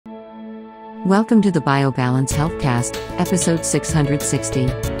Welcome to the BioBalance Healthcast, episode 660.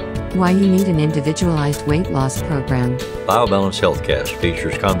 Why you need an individualized weight loss program. BioBalance Healthcast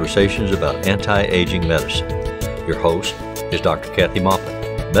features conversations about anti-aging medicine. Your host is Dr. Kathy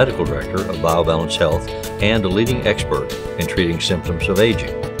Maupin, Medical Director of BioBalance Health and a leading expert in treating symptoms of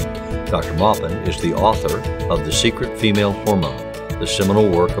aging. Dr. Maupin is the author of The Secret Female Hormone, the seminal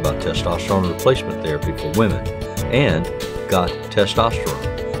work about testosterone replacement therapy for women, and Got Testosterone,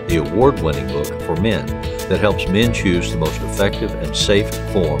 the award-winning book for men that helps men choose the most effective and safe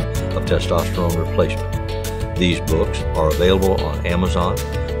form of testosterone replacement. These books are available on Amazon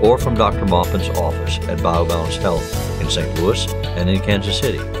or from Dr. Maupin's office at BioBalance Health in St. Louis and in Kansas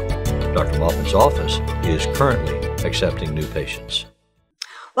City. Dr. Maupin's office is currently accepting new patients.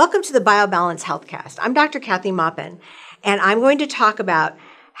 Welcome to the BioBalance Healthcast. I'm Dr. Kathy Maupin, and I'm going to talk about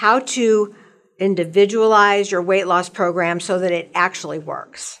how to individualize your weight loss program so that it actually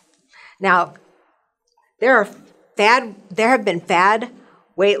works. Now, there have been fad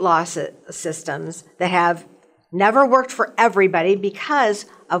weight loss systems that have never worked for everybody because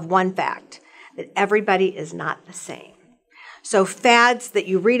of one fact, that everybody is not the same. So fads that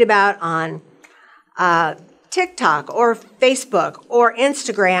you read about on TikTok or Facebook or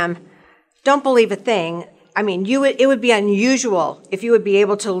Instagram, don't believe a thing. I mean, it would be unusual if you would be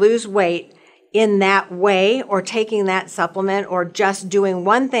able to lose weight in that way, or taking that supplement, or just doing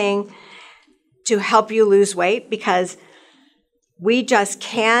one thing to help you lose weight, because we just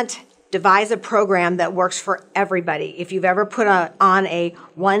can't devise a program that works for everybody. If you've ever put on a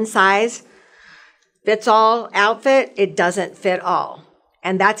one-size-fits-all outfit, it doesn't fit all.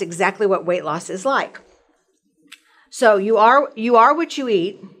 And that's exactly what weight loss is like. So you are what you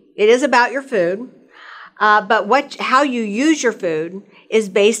eat. It is about your food, but how you use your food is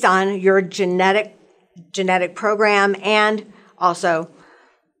based on your genetic program, and also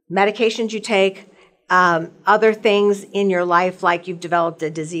medications you take, other things in your life, like you've developed a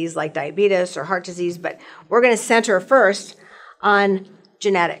disease like diabetes or heart disease. But we're going to center first on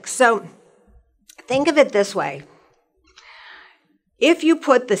genetics. So think of it this way. If you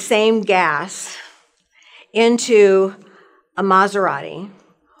put the same gas into a Maserati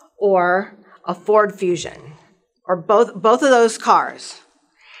or a Ford Fusion, or both of those cars,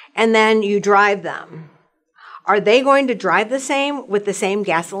 and then you drive them, are they going to drive the same with the same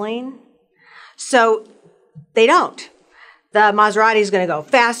gasoline? So they don't. The Maserati is going to go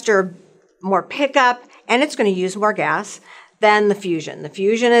faster, more pickup, and it's going to use more gas than the Fusion. The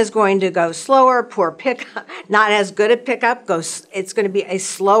Fusion is going to go slower, poor pickup, not as good a pickup. It's going to be a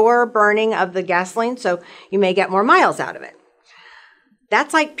slower burning of the gasoline, so you may get more miles out of it.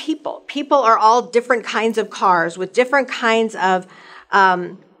 That's like people. People are all different kinds of cars with different kinds of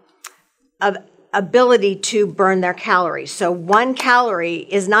ability to burn their calories. So 1 calorie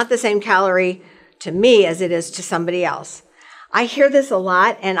is not the same calorie to me as it is to somebody else. I hear this a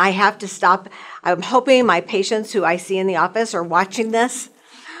lot, and I have to stop. I'm hoping my patients who I see in the office are watching this,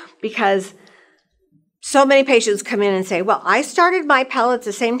 because so many patients come in and say, well, I started my pellets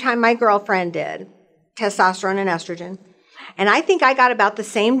the same time my girlfriend did, testosterone and estrogen, and I think I got about the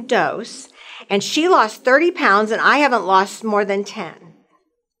same dose, and she lost 30 pounds, and I haven't lost more than 10.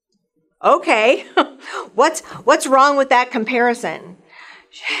 Okay, what's wrong with that comparison?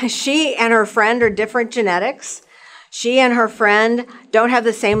 She and her friend are different genetics. She and her friend don't have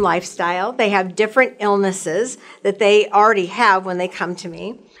the same lifestyle. They have different illnesses that they already have when they come to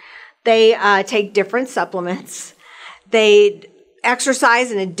me. They take different supplements. They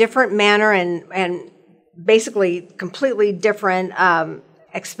exercise in a different manner and basically completely different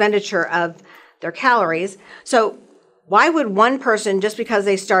expenditure of their calories. So why would one person, just because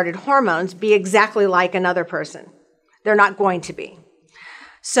they started hormones, be exactly like another person? They're not going to be.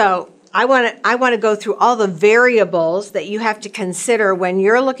 So I want to go through all the variables that you have to consider when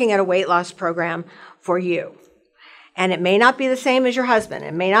you're looking at a weight loss program for you. And it may not be the same as your husband.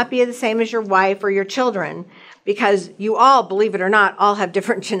 It may not be the same as your wife or your children, because you all, believe it or not, all have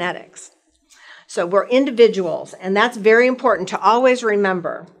different genetics. So we're individuals, and that's very important to always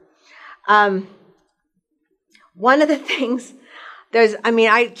remember. One of the things,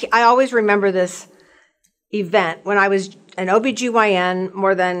 I always remember this event when I was an OBGYN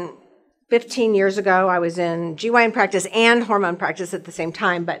more than 15 years ago. I was in GYN practice and hormone practice at the same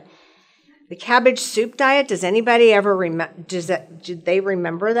time, but the cabbage soup diet, does anybody ever remember, did they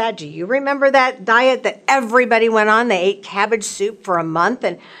remember that? Do you remember that diet that everybody went on? They ate cabbage soup for a month,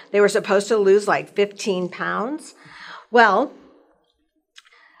 and they were supposed to lose like 15 pounds. Well,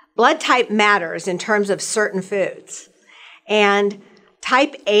 blood type matters in terms of certain foods. And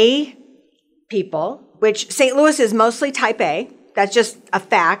type A people, which St. Louis is mostly type A, that's just a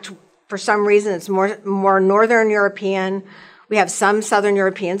fact For some reason, it's more Northern European. We have some Southern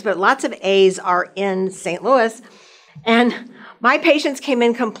Europeans, but lots of A's are in St. Louis. And my patients came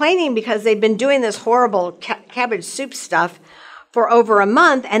in complaining because they'd been doing this horrible cabbage soup stuff for over a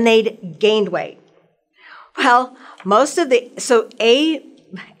month, and they'd gained weight. Well, so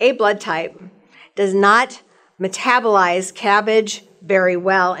A blood type does not metabolize cabbage very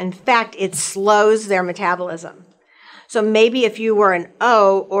well. In fact, it slows their metabolism. So maybe if you were an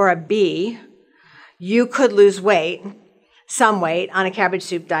O or a B, you could lose weight, some weight, on a cabbage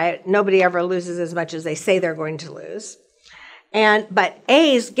soup diet. Nobody ever loses as much as they say they're going to lose. But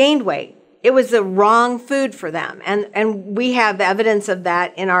A's gained weight. It was the wrong food for them. And we have evidence of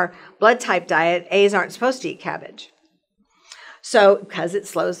that in our blood type diet. A's aren't supposed to eat cabbage. So, because it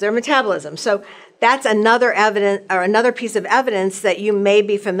slows their metabolism. So that's another piece of evidence that you may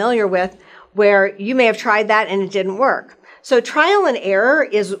be familiar with, where you may have tried that and it didn't work. So trial and error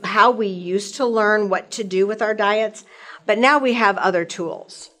is how we used to learn what to do with our diets, but now we have other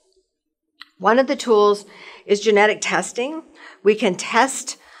tools. One of the tools is genetic testing. We can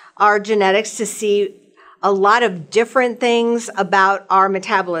test our genetics to see a lot of different things about our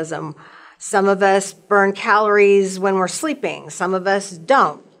metabolism. Some of us burn calories when we're sleeping. Some of us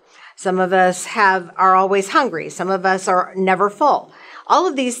don't. Some of us are always hungry. Some of us are never full. All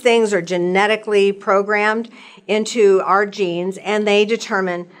of these things are genetically programmed into our genes, and they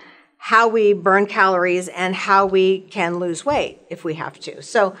determine how we burn calories and how we can lose weight if we have to.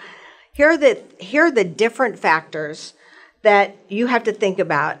 So here are the different factors that you have to think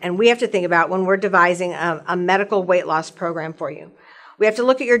about, and we have to think about when we're devising a medical weight loss program for you. We have to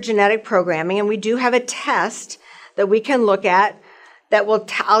look at your genetic programming, and we do have a test that we can look at that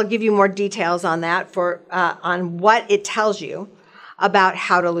I'll give you more details on that on what it tells you about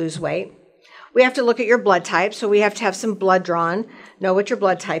how to lose weight. We have to look at your blood type, so we have to have some blood drawn, know what your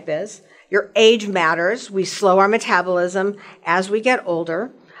blood type is. Your age matters. We slow our metabolism as we get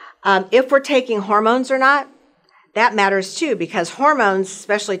older. If we're taking hormones or not, that matters too, because hormones,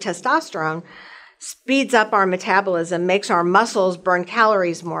 especially testosterone, speeds up our metabolism, makes our muscles burn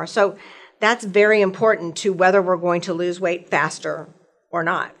calories more. So that's very important to whether we're going to lose weight faster or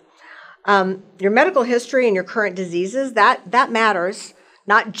not. Your medical history and your current diseases, that matters,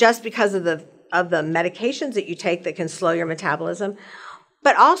 not just because of the medications that you take that can slow your metabolism,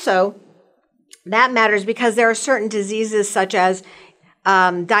 but also that matters because there are certain diseases such as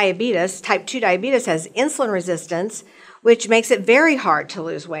diabetes. Type 2 diabetes has insulin resistance, which makes it very hard to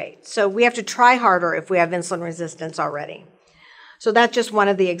lose weight. So we have to try harder if we have insulin resistance already. So that's just one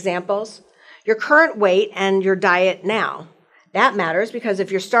of the examples. Your current weight and your diet now. That matters because if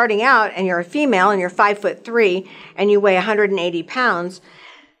you're starting out and you're a female and you're 5'3" and you weigh 180 pounds,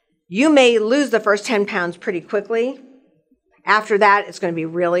 you may lose the first 10 pounds pretty quickly. After that, it's going to be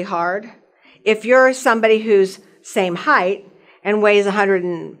really hard. If you're somebody who's same height and weighs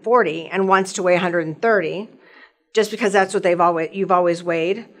 140 and wants to weigh 130, just because that's what you've always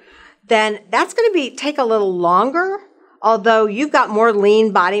weighed, then that's going to take a little longer. Although you've got more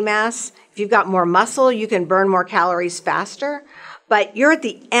lean body mass, if you've got more muscle, you can burn more calories faster. But you're at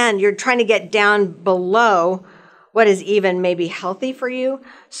the end, you're trying to get down below what is even maybe healthy for you.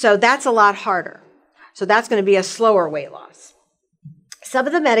 So that's a lot harder. So that's going to be a slower weight loss. Some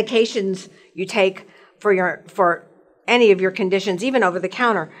of the medications you take for any of your conditions, even over the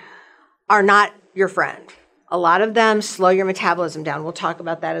counter, are not your friend. A lot of them slow your metabolism down. We'll talk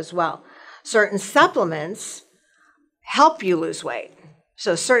about that as well. Certain supplements help you lose weight.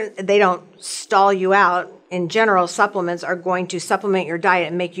 So they don't stall you out. In general, supplements are going to supplement your diet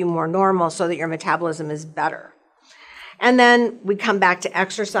and make you more normal so that your metabolism is better. And then we come back to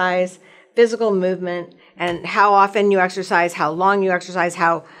exercise, physical movement, and how often you exercise, how long you exercise,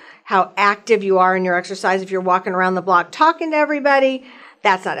 how active you are in your exercise. If you're walking around the block talking to everybody,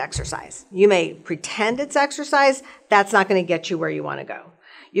 that's not exercise. You may pretend it's exercise. That's not going to get you where you want to go.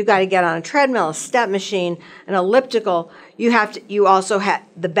 You've got to get on a treadmill, a step machine, an elliptical. You also have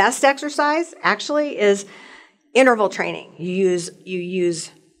the best exercise actually is interval training. You use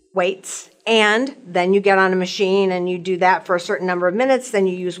weights, and then you get on a machine and you do that for a certain number of minutes. Then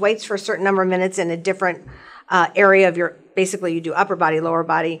you use weights for a certain number of minutes in a different area of basically you do upper body, lower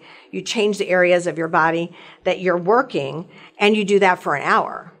body. You change the areas of your body that you're working, and you do that for an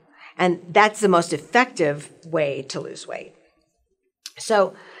hour. And that's the most effective way to lose weight.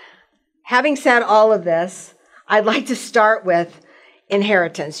 So having said all of this, I'd like to start with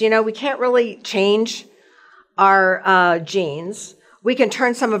inheritance. We can't really change our genes. We can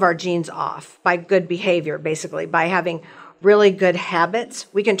turn some of our genes off by good behavior, basically, by having really good habits.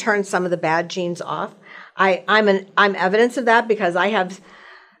 We can turn some of the bad genes off. I'm evidence of that because I have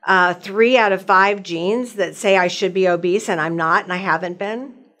 3 out of 5 genes that say I should be obese and I'm not, and I haven't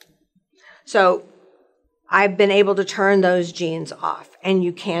been. So I've been able to turn those genes off, and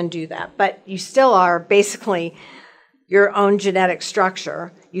you can do that. But you still are basically your own genetic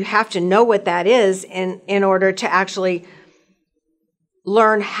structure. You have to know what that is in order to actually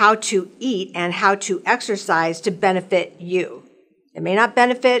learn how to eat and how to exercise to benefit you. It may not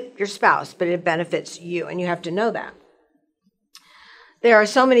benefit your spouse, but it benefits you, and you have to know that. There are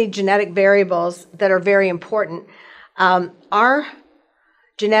so many genetic variables that are very important. Our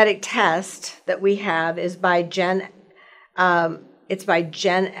genetic test that we have is by it's by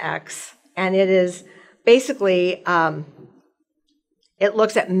Gen X, and it is basically, it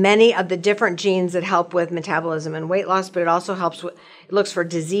looks at many of the different genes that help with metabolism and weight loss, but it also it looks for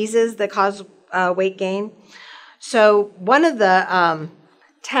diseases that cause weight gain. So one of the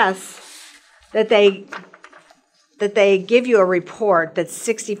tests that they give you a report that's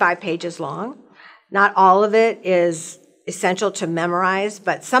 65 pages long. Not all of it is essential to memorize,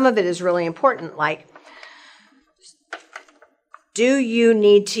 but some of it is really important, like, do you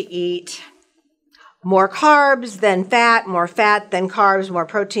need to eat more carbs than fat, more fat than carbs, more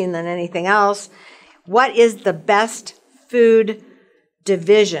protein than anything else? What is the best food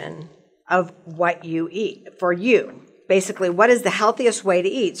division of what you eat for you? Basically, what is the healthiest way to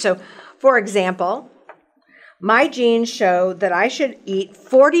eat? So, for example, my genes show that I should eat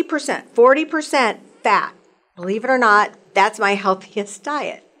 40% fat. Believe it or not, that's my healthiest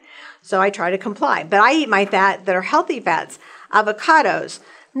diet. So I try to comply. But I eat my fat that are healthy fats, avocados,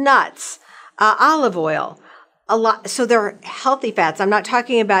 nuts, olive oil, a lot. So they're healthy fats. I'm not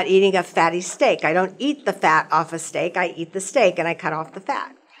talking about eating a fatty steak. I don't eat the fat off a steak. I eat the steak and I cut off the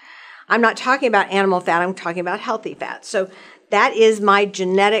fat. I'm not talking about animal fat. I'm talking about healthy fat. So that is my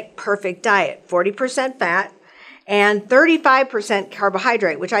genetic perfect diet, 40% fat and 35%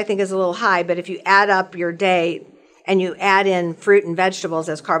 carbohydrate, which I think is a little high, but if you add up your day and you add in fruit and vegetables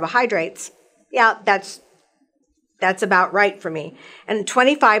as carbohydrates, yeah, that's about right for me. And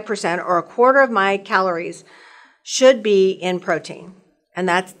 25% or a quarter of my calories should be in protein. And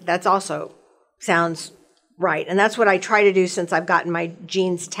that's also sounds right. And that's what I try to do since I've gotten my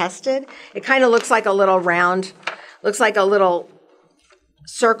genes tested. It kind of looks like a little round, looks like a little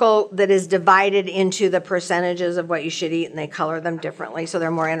circle that is divided into the percentages of what you should eat, and they color them differently so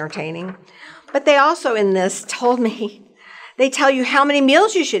they're more entertaining. But they also in this told me, they tell you how many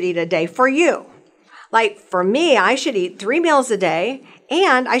meals you should eat a day for you. Like for me, I should eat 3 meals a day,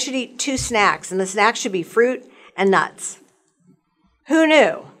 and I should eat 2 snacks, and the snacks should be fruit and nuts. Who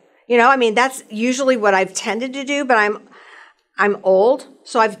knew? You know, I mean, that's usually what I've tended to do, but I'm old,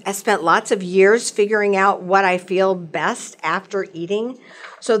 so I've spent lots of years figuring out what I feel best after eating.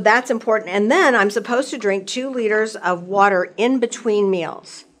 So that's important. And then I'm supposed to drink 2 liters of water in between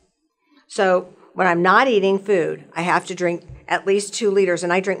meals. So when I'm not eating food, I have to drink at least 2 liters,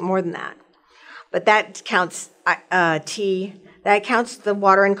 and I drink more than that. But that counts tea, that counts the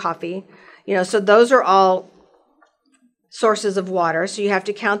water and coffee. You know, so those are all sources of water, so you have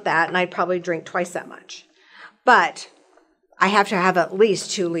to count that, and I'd probably drink twice that much. But I have to have at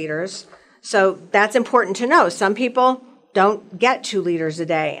least 2 liters. So that's important to know. Some people don't get 2 liters a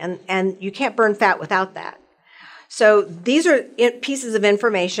day, and you can't burn fat without that. So these are pieces of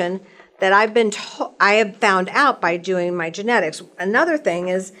information that I have found out by doing my genetics. Another thing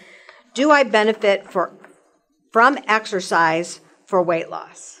is, do I benefit from exercise for weight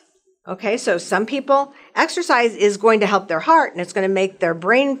loss? Okay, so some people, exercise is going to help their heart, and it's going to make their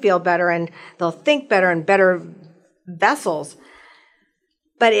brain feel better, and they'll think better and better vessels.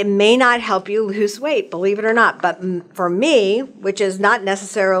 But it may not help you lose weight, believe it or not. But for me, which is not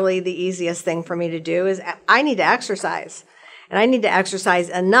necessarily the easiest thing for me to do, is I need to exercise. And I need to exercise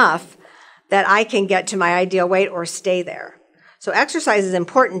enough that I can get to my ideal weight or stay there. So exercise is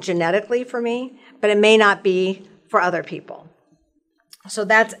important genetically for me, but it may not be for other people. So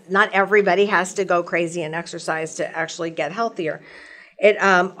that's not everybody has to go crazy and exercise to actually get healthier. It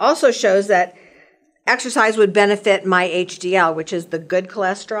also shows that exercise would benefit my HDL, which is the good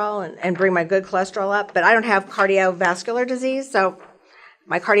cholesterol, and bring my good cholesterol up. But I don't have cardiovascular disease, so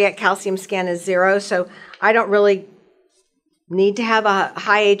my cardiac calcium scan is 0, so I don't really need to have a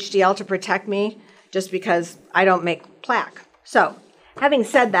high HDL to protect me just because I don't make plaque. So having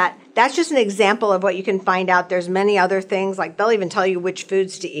said that, that's just an example of what you can find out. There's many other things, like they'll even tell you which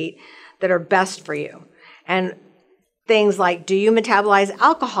foods to eat that are best for you. And things like, do you metabolize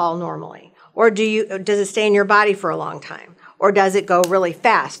alcohol normally? Or does it stay in your body for a long time? Or does it go really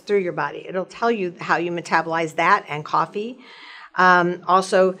fast through your body? It'll tell you how you metabolize that, and coffee.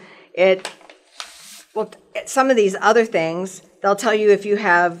 Also, it will some of these other things, they'll tell you if you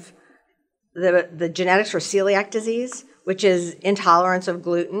have the genetics for celiac disease, which is intolerance of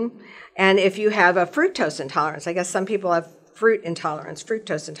gluten, and if you have a fructose intolerance. I guess some people have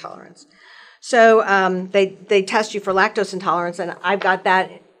fructose intolerance. So they test you for lactose intolerance, and I've got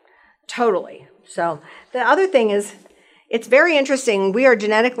that totally. So the other thing is, it's very interesting. We are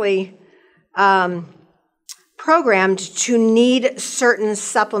genetically programmed to need certain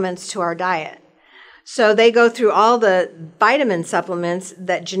supplements to our diet. So they go through all the vitamin supplements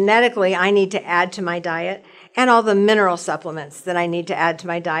that genetically I need to add to my diet, and all the mineral supplements that I need to add to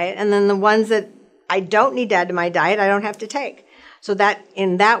my diet. And then the ones that I don't need to add to my diet, I don't have to take. So that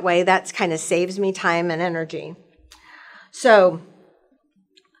in that way, that's kind of saves me time and energy. So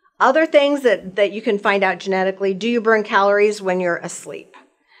other things that you can find out genetically: do you burn calories when you're asleep?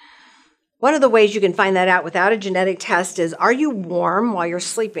 One of the ways you can find that out without a genetic test is, are you warm while you're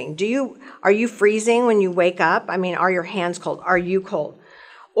sleeping? Are you freezing when you wake up? I mean, are your hands cold? Are you cold?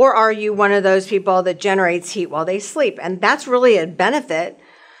 Or are you one of those people that generates heat while they sleep? And that's really a benefit,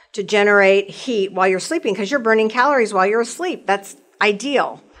 to generate heat while you're sleeping, because you're burning calories while you're asleep. That's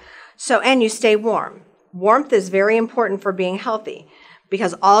ideal. So, and you stay warm. Warmth is very important for being healthy,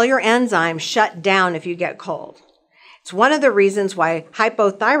 because all your enzymes shut down if you get cold. It's one of the reasons why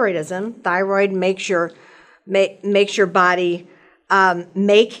hypothyroidism, thyroid makes your body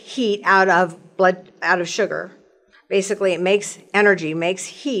make heat out of sugar. Basically, it makes energy, makes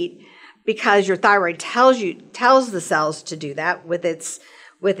heat, because your thyroid tells the cells to do that with its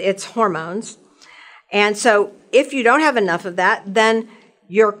hormones. And so if you don't have enough of that, then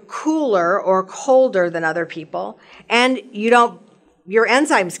you're cooler or colder than other people, and your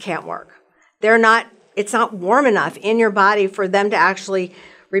enzymes can't work. It's not warm enough in your body for them to actually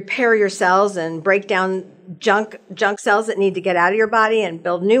repair your cells and break down junk cells that need to get out of your body and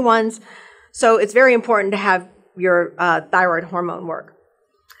build new ones. So it's very important to have your thyroid hormone work.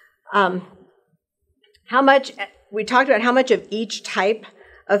 We talked about how much of each type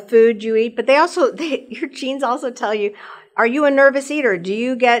of food you eat, but your genes also tell you, are you a nervous eater? Do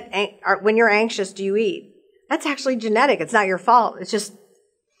you when you're anxious, do you eat? That's actually genetic. It's not your fault. It's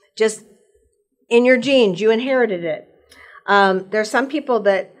just in your genes. You inherited it. There's some people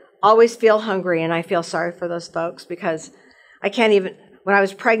that always feel hungry, and I feel sorry for those folks, because when I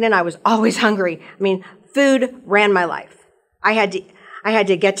was pregnant, I was always hungry. I mean, food ran my life. I had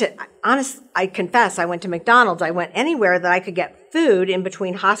to get to, I confess, I went to McDonald's. I went anywhere that I could get food in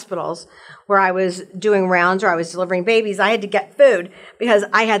between hospitals where I was doing rounds or I was delivering babies. I had to get food because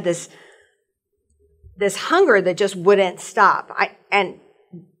I had this hunger that just wouldn't stop. And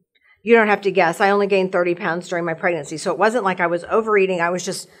you don't have to guess, I only gained 30 pounds during my pregnancy. So it wasn't like I was overeating. I was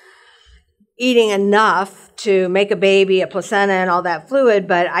just eating enough to make a baby, a placenta, and all that fluid,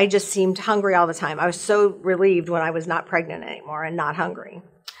 but I just seemed hungry all the time. I was so relieved when I was not pregnant anymore and not hungry.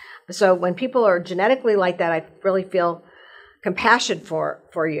 So when people are genetically like that, I really feel compassion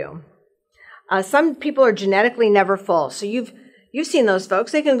for you. Some people are genetically never full. So you've seen those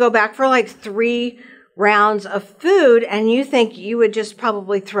folks. They can go back for like 3 rounds of food, and you think you would just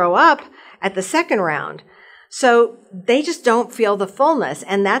probably throw up at the second round. So they just don't feel the fullness,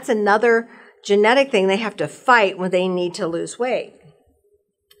 and that's another genetic thing they have to fight when they need to lose weight.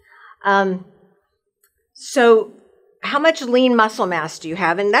 So how much lean muscle mass do you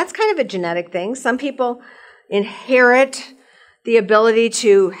have? And that's kind of a genetic thing. Some people inherit the ability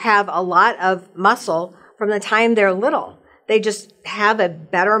to have a lot of muscle from the time they're little. They just have a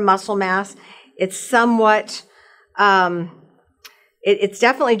better muscle mass. It's somewhat, it's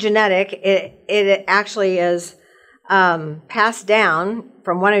definitely genetic. It actually is passed down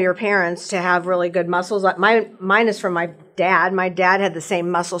from one of your parents to have really good muscles. Mine is from my dad. My dad had the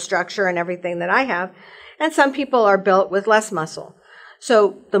same muscle structure and everything that I have. And some people are built with less muscle.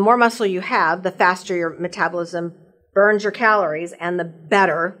 So the more muscle you have, the faster your metabolism burns your calories, and the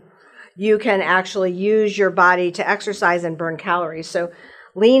better you can actually use your body to exercise and burn calories. So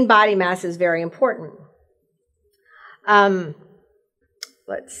lean body mass is very important.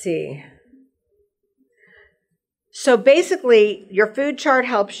 Let's see. So basically, your food chart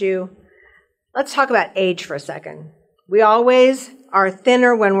helps you. Let's talk about age for a second. We always are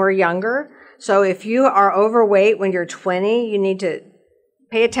thinner when we're younger. So if you are overweight when you're 20, you need to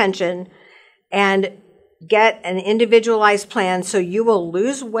pay attention and get an individualized plan so you will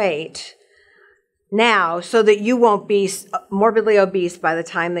lose weight now so that you won't be morbidly obese by the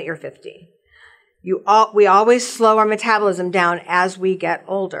time that you're 50. We always slow our metabolism down as we get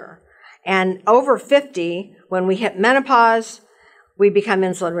older. And over 50, when we hit menopause, we become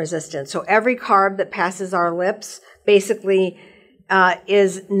insulin resistant. So every carb that passes our lips basically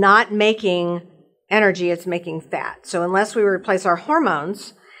is not making energy, it's making fat. So unless we replace our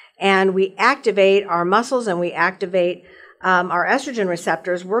hormones and we activate our muscles and we activate our estrogen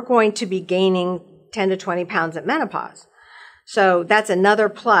receptors, we're going to be gaining 10 to 20 pounds at menopause. So that's another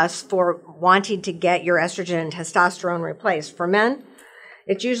plus for wanting to get your estrogen and testosterone replaced. For men,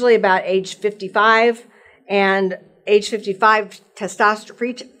 it's usually about age 55, and age 55,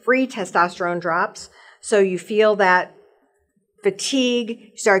 free testosterone drops. So you feel that fatigue,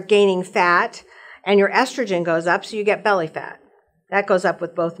 you start gaining fat, and your estrogen goes up, so you get belly fat. That goes up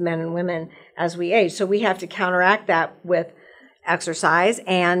with both men and women as we age. So we have to counteract that with exercise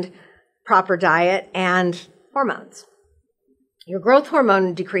and proper diet and hormones. Your growth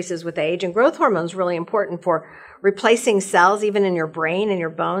hormone decreases with age, and growth hormone is really important for replacing cells, even in your brain and your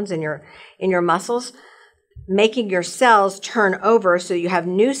bones and in your muscles, making your cells turn over so you have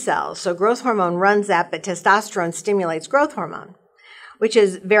new cells. So growth hormone runs that, but testosterone stimulates growth hormone, which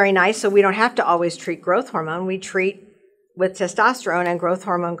is very nice. So we don't have to always treat growth hormone. We treat with testosterone and growth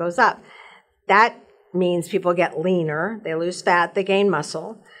hormone goes up. That means people get leaner, they lose fat, they gain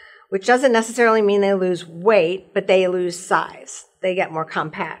muscle, which doesn't necessarily mean they lose weight, but they lose size. They get more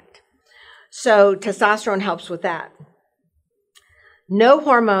compact. So testosterone helps with that. No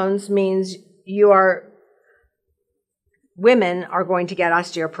hormones means women are going to get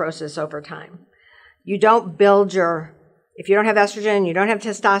osteoporosis over time. You don't build if you don't have estrogen, you don't have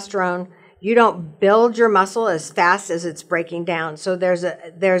testosterone, you don't build your muscle as fast as it's breaking down. So there's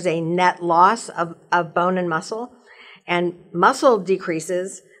a net loss of bone and muscle, and muscle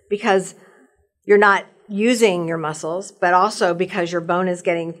decreases because you're not using your muscles, but also because your bone is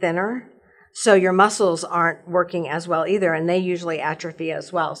getting thinner. So your muscles aren't working as well either, and they usually atrophy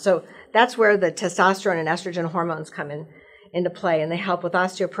as well. So that's where the testosterone and estrogen hormones come into play, and they help with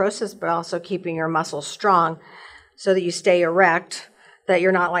osteoporosis, but also keeping your muscles strong so that you stay erect, that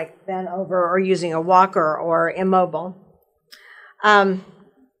you're not like bent over or using a walker or immobile.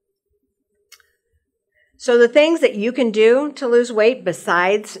 So the things that you can do to lose weight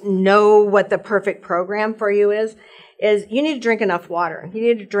besides know what the perfect program for you is you need to drink enough water. You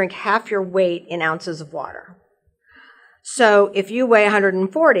need to drink half your weight in ounces of water. So if you weigh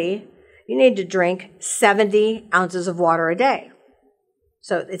 140, you need to drink 70 ounces of water a day.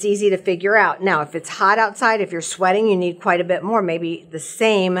 So it's easy to figure out. Now, if it's hot outside, if you're sweating, you need quite a bit more, maybe the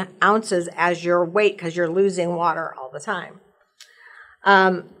same ounces as your weight because you're losing water all the time.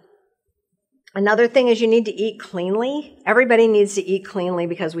 Another thing is you need to eat cleanly. Everybody needs to eat cleanly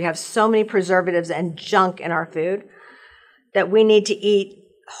because we have so many preservatives and junk in our food that we need to eat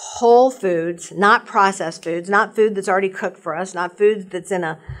whole foods, not processed foods, not food that's already cooked for us, not food that's in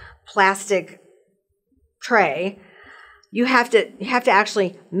a plastic tray. You have to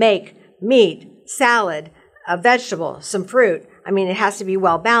actually make meat, salad, a vegetable, some fruit. I mean, it has to be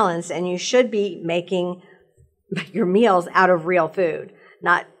well balanced, and you should be making your meals out of real food,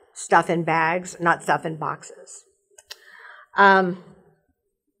 not stuff in bags, not stuff in boxes.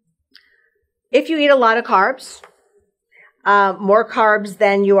 If you eat a lot of carbs, more carbs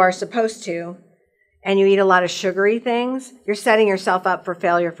than you are supposed to, and you eat a lot of sugary things, you're setting yourself up for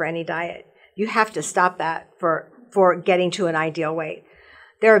failure for any diet. You have to stop that for getting to an ideal weight.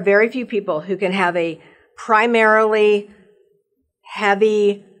 There are very few people who can have a primarily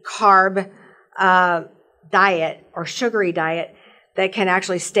heavy carb diet or sugary diet that can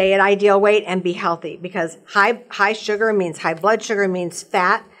actually stay at ideal weight and be healthy, because high sugar means high blood sugar, means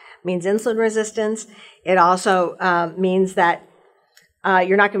fat, means insulin resistance. It also means that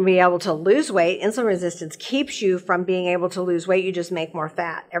you're not going to be able to lose weight. Insulin resistance keeps you from being able to lose weight. You just make more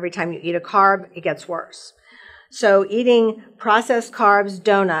fat. Every time you eat a carb, it gets worse. So eating processed carbs,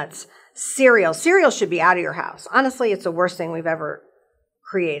 donuts, cereal should be out of your house. Honestly, it's the worst thing we've ever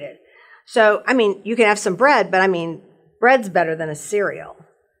created. So, I mean, you can have some bread, but I mean, bread's better than a cereal.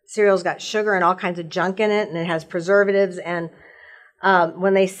 Cereal's got sugar and all kinds of junk in it, and it has preservatives. And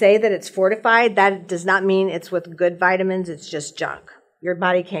when they say that it's fortified, that does not mean it's with good vitamins. It's just junk. Your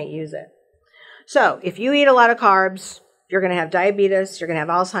body can't use it. So if you eat a lot of carbs, you're going to have diabetes, you're going to have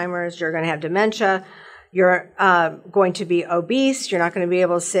Alzheimer's, you're going to have dementia, you're going to be obese, you're not going to be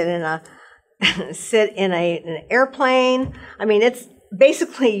able to sit in an airplane. I mean, it's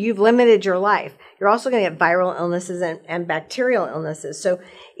basically you've limited your life. You're also going to get viral illnesses and bacterial illnesses. So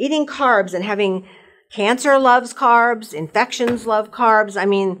eating carbs and having cancer loves carbs, infections love carbs. I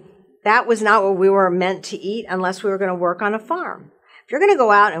mean, that was not what we were meant to eat unless we were going to work on a farm. If you're going to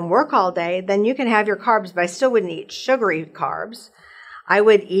go out and work all day, then you can have your carbs, but I still wouldn't eat sugary carbs. I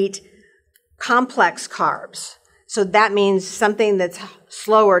would eat complex carbs. So that means something that's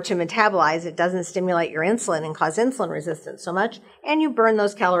slower to metabolize. It doesn't stimulate your insulin and cause insulin resistance so much, and you burn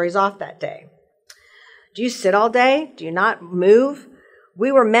those calories off that day. Do you sit all day? Do you not move?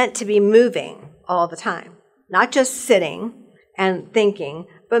 We were meant to be moving all the time, not just sitting and thinking,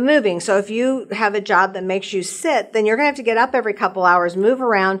 but moving. So if you have a job that makes you sit, then you're going to have to get up every couple hours, move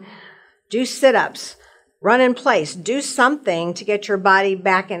around, do sit-ups, run in place, do something to get your body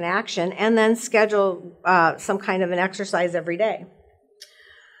back in action, and then schedule some kind of an exercise every day.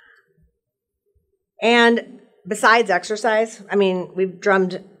 And besides exercise, I mean, we've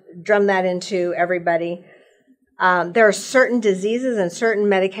drummed that into everybody. There are certain diseases and certain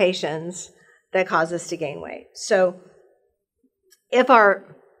medications that cause us to gain weight. So if our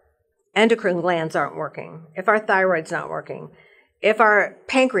endocrine glands aren't working, if our thyroid's not working, if our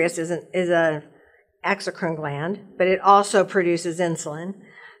pancreas is a exocrine gland, but it also produces insulin.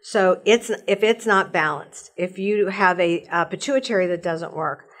 So if it's not balanced, if you have a pituitary that doesn't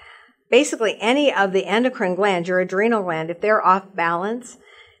work, basically any of the endocrine glands, your adrenal gland, if they're off balance,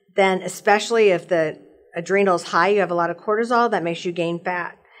 then especially if the adrenal's high, you have a lot of cortisol, that makes you gain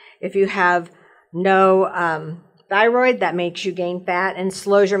fat. If you have no thyroid, that makes you gain fat and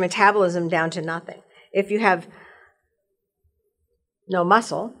slows your metabolism down to nothing. If you have no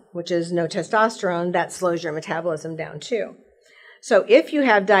muscle, which is no testosterone, that slows your metabolism down too. So if you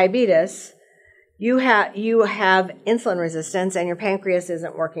have diabetes, you have insulin resistance and your pancreas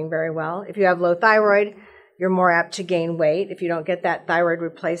isn't working very well. If you have low thyroid, you're more apt to gain weight if you don't get that thyroid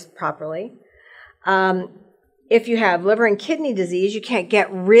replaced properly. If you have liver and kidney disease, you can't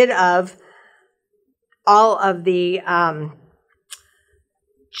get rid of all of the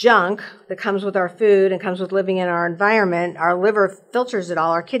junk that comes with our food and comes with living in our environment. Our liver filters it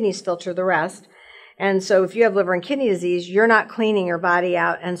all. Our kidneys filter the rest. And so if you have liver and kidney disease, you're not cleaning your body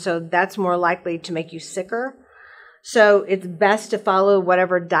out, and so that's more likely to make you sicker. So it's best to follow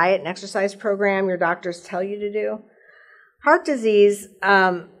whatever diet and exercise program your doctors tell you to do. Heart disease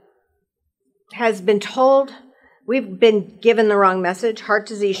has been told, we've been given the wrong message. Heart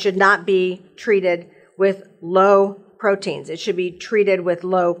disease should not be treated with low proteins. It should be treated with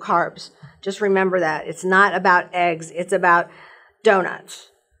low carbs. Just remember that. It's not about eggs. It's about donuts.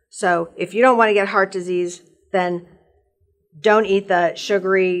 So if you don't want to get heart disease, then don't eat the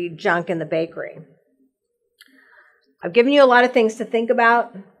sugary junk in the bakery. I've given you a lot of things to think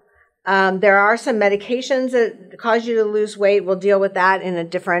about. There are some medications that cause you to lose weight. We'll deal with that in a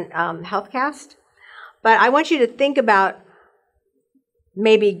different healthcast. But I want you to think about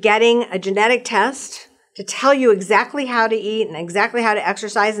maybe getting a genetic test to tell you exactly how to eat and exactly how to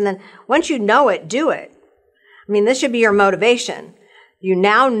exercise. And then once you know it, do it. I mean, this should be your motivation. You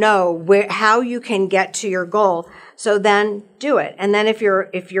now know how you can get to your goal. So then do it. And then if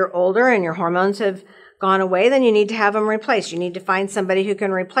you're older and your hormones have gone away, then you need to have them replaced. You need to find somebody who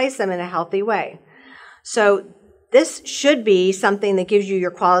can replace them in a healthy way. So this should be something that gives you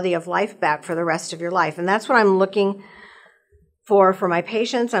your quality of life back for the rest of your life. And that's what I'm looking for my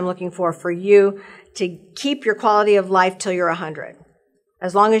patients. I'm looking for you to keep your quality of life till you're 100,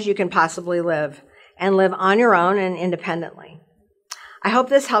 as long as you can possibly live, and live on your own and independently. I hope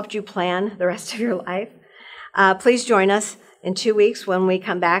this helped you plan the rest of your life. Please join us in 2 weeks when we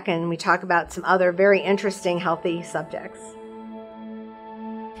come back and we talk about some other very interesting healthy subjects.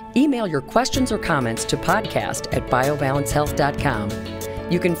 Email your questions or comments to podcast@biobalancehealth.com.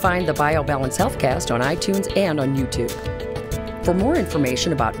 You can find the BioBalance Healthcast on iTunes and on YouTube. For more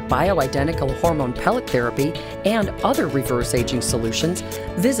information about bioidentical hormone pellet therapy and other reverse aging solutions,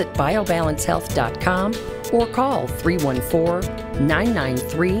 visit biobalancehealth.com or call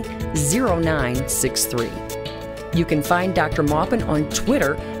 314-993-0963. You can find Dr. Maupin on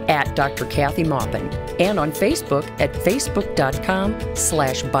Twitter @Dr. Kathy Maupin and on Facebook at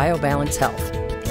facebook.com/biobalancehealth.